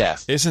untimely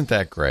death. Isn't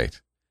that great?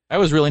 That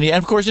was really neat.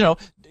 And, of course,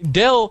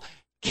 Dell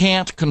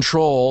can't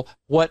control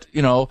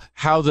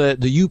how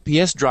the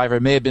UPS driver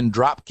may have been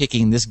drop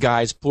kicking this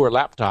guy's poor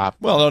laptop.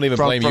 Well, don't even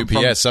blame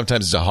UPS.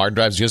 Sometimes the hard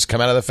drives just come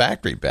out of the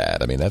factory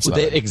bad. I mean, that's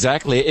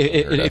exactly.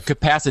 It could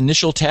pass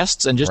initial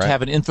tests and just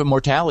have an infant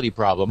mortality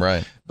problem.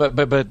 Right.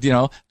 But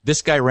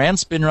this guy ran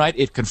SpinRite.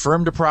 It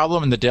confirmed a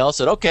problem, and the Dell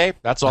said, "Okay,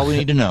 that's all we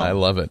need to know." I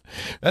love it.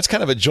 That's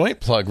kind of a joint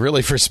plug,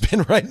 really, for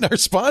SpinRite and our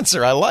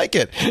sponsor. I like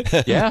it.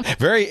 Yeah.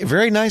 Very,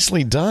 very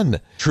nicely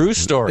done. True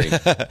story.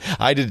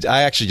 I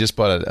actually just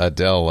bought a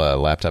Dell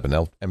laptop,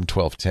 an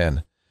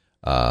M1210,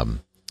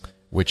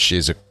 which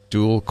is a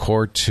dual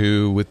Core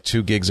 2 with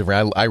 2 gigs of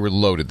RAM. I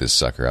reloaded this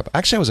sucker up.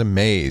 Actually, I was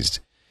amazed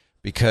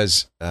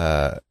because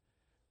the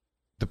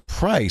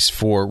price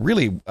for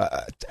really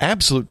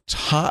absolute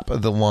top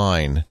of the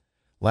line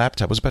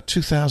laptop was about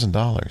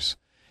 $2,000.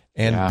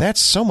 And that's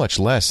so much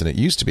less than it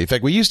used to be. In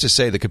fact, we used to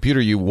say the computer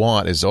you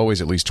want is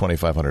always at least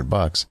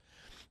 $2,500.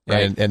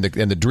 Right. And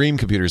the dream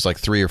computer is like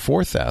 $3,000 or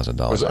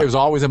 $4,000. It was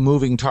always a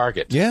moving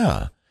target.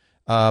 Yeah.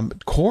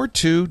 Core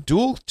 2,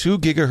 dual 2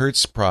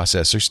 gigahertz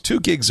processors, 2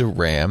 gigs of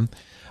RAM.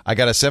 I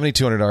got a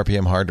 7,200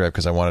 RPM hard drive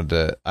because I wanted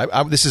to.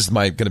 This is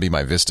going to be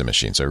my Vista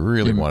machine, so I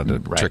really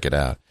wanted to trick it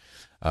out,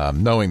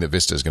 knowing that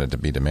Vista is going to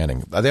be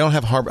demanding. They don't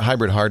have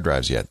hybrid hard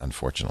drives yet,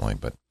 unfortunately,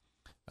 but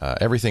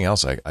everything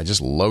else, I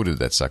just loaded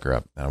that sucker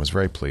up, and I was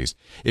very pleased.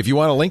 If you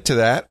want a link to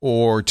that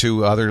or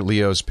to other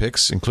Leo's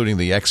picks, including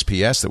the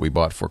XPS that we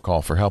bought for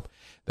Call for Help,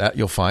 that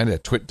you'll find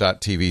at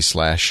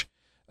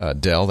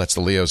twit.tv/Dell. That's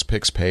the Leo's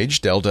Picks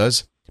page. Dell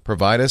does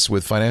provide us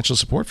with financial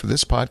support for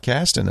this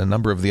podcast and a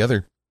number of the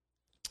other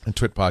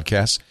Twit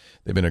podcasts.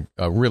 They've been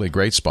a really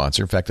great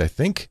sponsor. In fact, I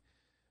think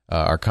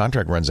our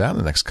contract runs out in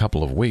the next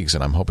couple of weeks,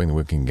 and I'm hoping that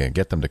we can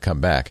get them to come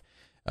back.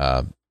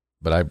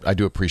 But I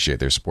do appreciate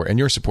their support and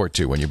your support,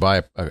 too. When you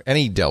buy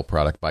any Dell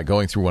product by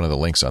going through one of the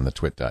links on the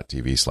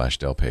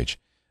twit.tv/Dell page,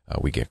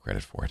 we get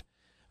credit for it.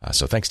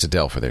 So thanks to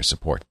Dell for their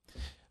support.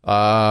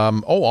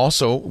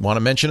 Also want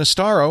to mention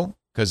Astaro,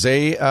 because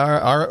they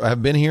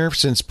have been here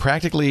since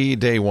practically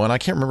day one. I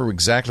can't remember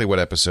exactly what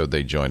episode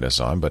they joined us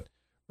on, but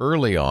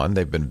early on,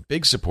 they've been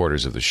big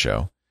supporters of the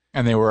show.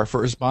 And they were our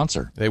first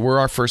sponsor. They were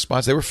our first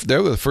sponsor. They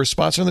were the first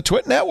sponsor on the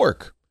Twit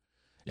Network.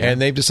 Yeah.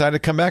 And they've decided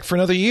to come back for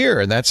another year,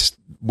 and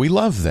we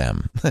love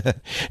them.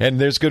 And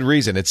there's good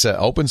reason. It's an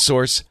open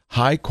source,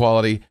 high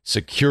quality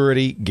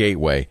security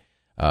gateway.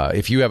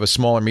 If you have a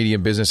small or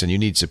medium business and you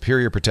need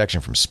superior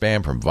protection from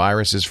spam, from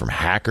viruses, from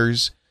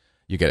hackers,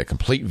 you get a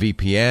complete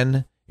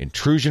VPN,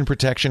 intrusion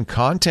protection,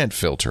 content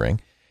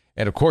filtering,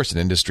 and of course an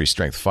industry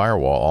strength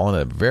firewall, all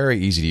in a very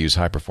easy to use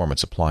high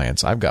performance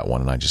appliance. I've got one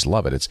and I just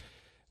love it. It's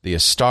the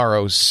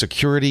Astaro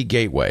Security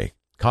Gateway.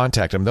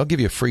 Contact them. They'll give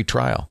you a free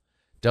trial.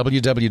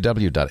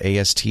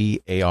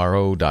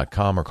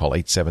 www.astaro.com or call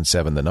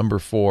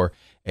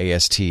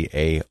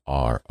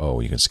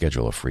 877-4-ASTARO. You can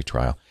schedule a free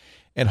trial.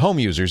 And home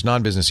users,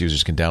 non-business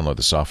users, can download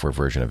the software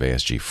version of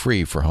ASG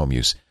free for home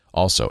use.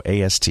 Also,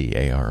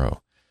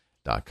 ASTARO.com.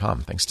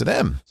 Thanks to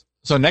them.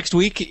 So next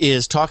week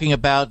is talking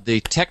about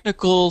the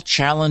technical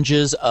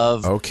challenges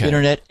of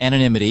internet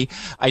anonymity.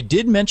 I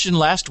did mention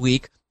last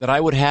week that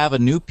I would have a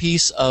new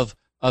piece of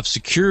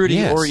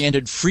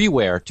security-oriented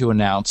freeware to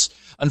announce.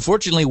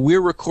 Unfortunately, we're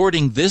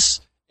recording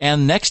this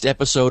and next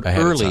episode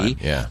early.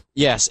 Yeah.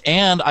 Yes,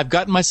 and I've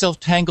gotten myself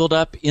tangled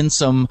up in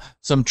some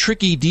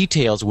tricky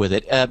details with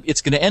it.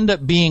 It's going to end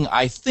up being,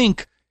 I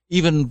think,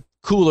 even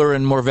cooler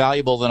and more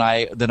valuable than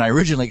I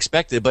originally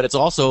expected, but it's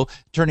also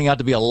turning out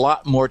to be a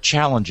lot more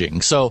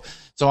challenging. So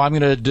I'm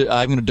going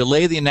to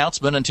delay the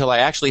announcement until I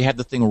actually have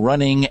the thing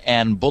running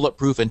and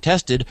bulletproof and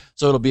tested.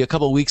 So it'll be a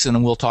couple of weeks,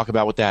 and we'll talk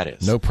about what that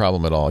is. No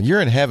problem at all. You're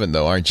in heaven,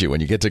 though, aren't you,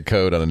 when you get to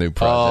code on a new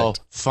project?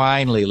 Oh,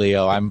 finally,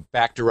 Leo. I'm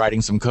back to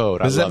writing some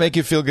code. Does that make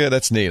you feel good?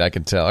 That's neat. I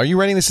can tell. Are you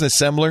writing this in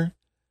assembler?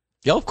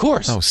 Yeah, of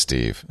course. Oh,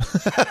 Steve.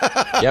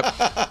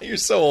 Yep. You're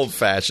so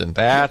old-fashioned.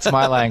 That's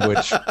my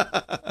language.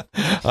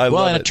 I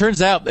love And it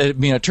turns out,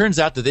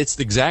 that it's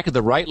exactly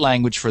the right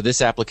language for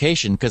this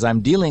application because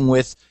I'm dealing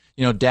with,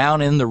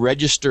 down in the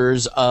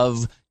registers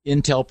of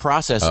Intel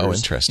processors. Oh,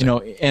 interesting.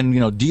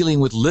 And dealing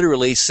with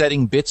literally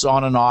setting bits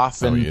on and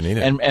off, and you need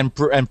it.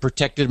 and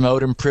protected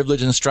mode and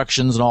privilege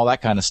instructions and all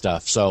that kind of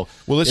stuff. So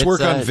will this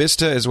work on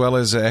Vista as well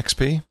as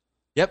XP?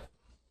 Yep.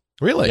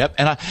 Really? Yep.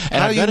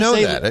 How do you know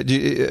that?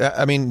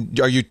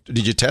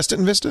 Did you test it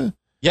in Vista?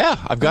 Yeah,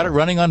 I've got it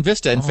running on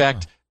Vista. In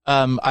fact,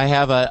 I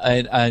have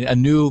a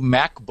new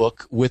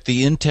MacBook with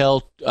the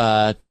Intel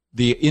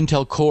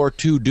Core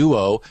 2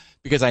 Duo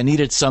because I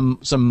needed some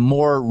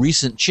more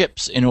recent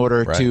chips in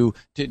order to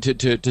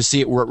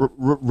see it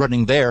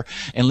running there.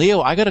 And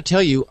Leo, I got to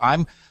tell you,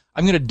 I'm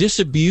going to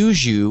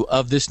disabuse you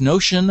of this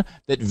notion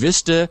that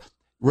Vista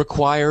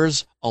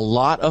requires a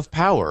lot of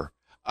power.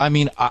 I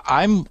mean,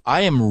 I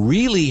am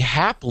really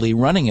happily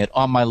running it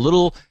on my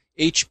little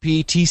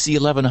HP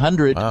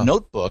TC1100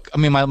 notebook. I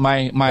mean, my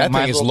that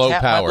thing is low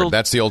powered.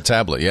 That's the old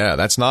tablet. Yeah,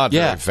 that's not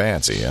very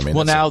fancy. I mean,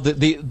 well, now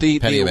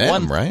the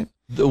one, right?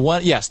 The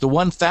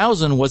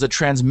 1000 was a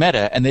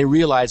Transmeta, and they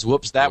realized,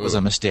 whoops, that was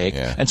a mistake,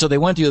 and so they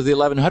went to the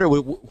 1100,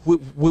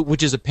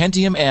 which is a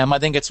Pentium M. I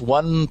think it's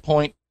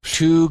 1.2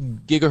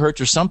 gigahertz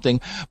or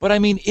something. But I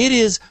mean, it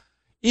is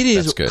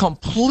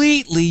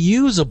completely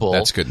usable.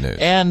 That's good news.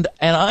 And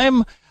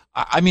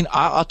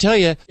I'll tell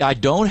you, I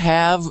don't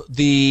have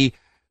the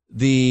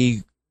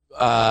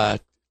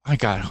my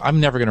God,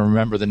 I'm never going to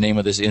remember the name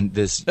of this UI.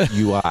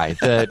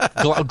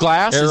 The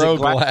glass, Aero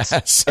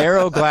Glass.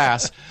 Aero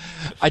Glass.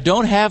 I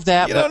don't have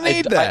that. You don't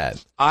need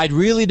that. I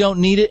really don't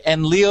need it.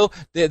 And Leo,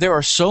 there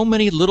are so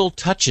many little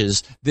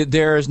touches that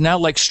there is now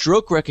like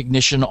stroke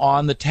recognition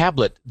on the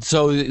tablet.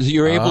 So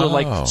you're able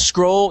to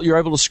scroll. You're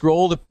able to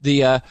scroll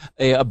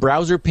a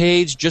browser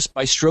page just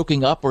by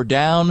stroking up or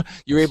down.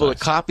 You're able to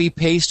copy,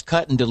 paste,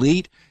 cut, and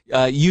delete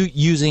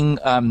using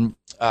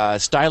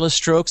stylus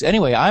strokes.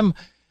 Anyway, I'm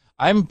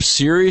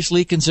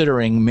seriously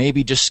considering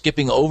maybe just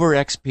skipping over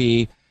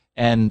XP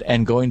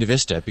and going to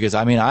Vista because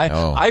I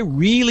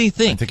really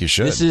think you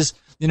should. This is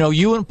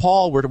you and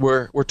Paul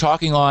were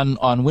talking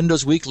on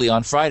Windows Weekly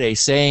on Friday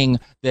saying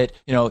that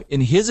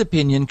in his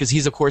opinion, because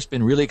he's of course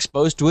been really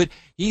exposed to it,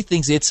 he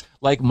thinks it's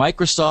like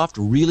Microsoft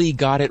really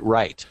got it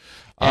right.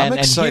 I'm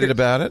excited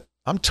about it.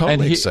 I'm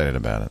totally excited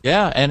about it.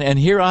 Yeah, and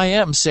here I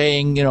am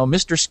saying,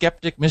 Mr.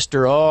 Skeptic,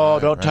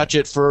 don't touch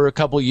it for a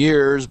couple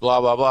years,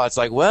 blah blah blah. It's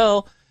like,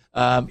 well.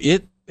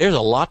 There's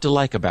a lot to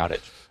like about it.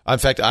 In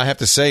fact, I have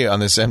to say on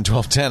this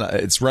M1210,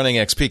 it's running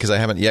XP because I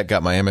haven't yet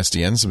got my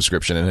MSDN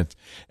subscription in it,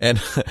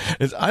 and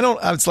I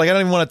don't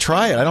even want to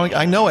try it.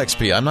 I know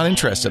XP. I'm not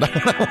interested.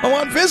 I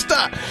want Vista.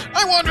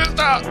 I want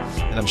Vista.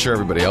 And I'm sure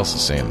everybody else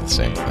is saying the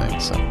same thing.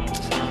 So,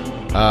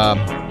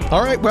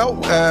 all right. Well,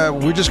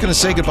 we're just going to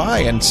say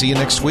goodbye and see you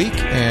next week.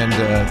 And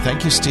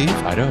thank you, Steve.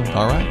 I know.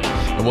 All right,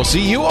 and we'll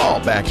see you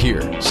all back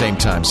here, same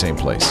time, same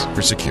place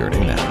for Security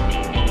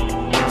Now.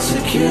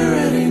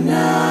 Security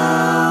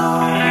Now.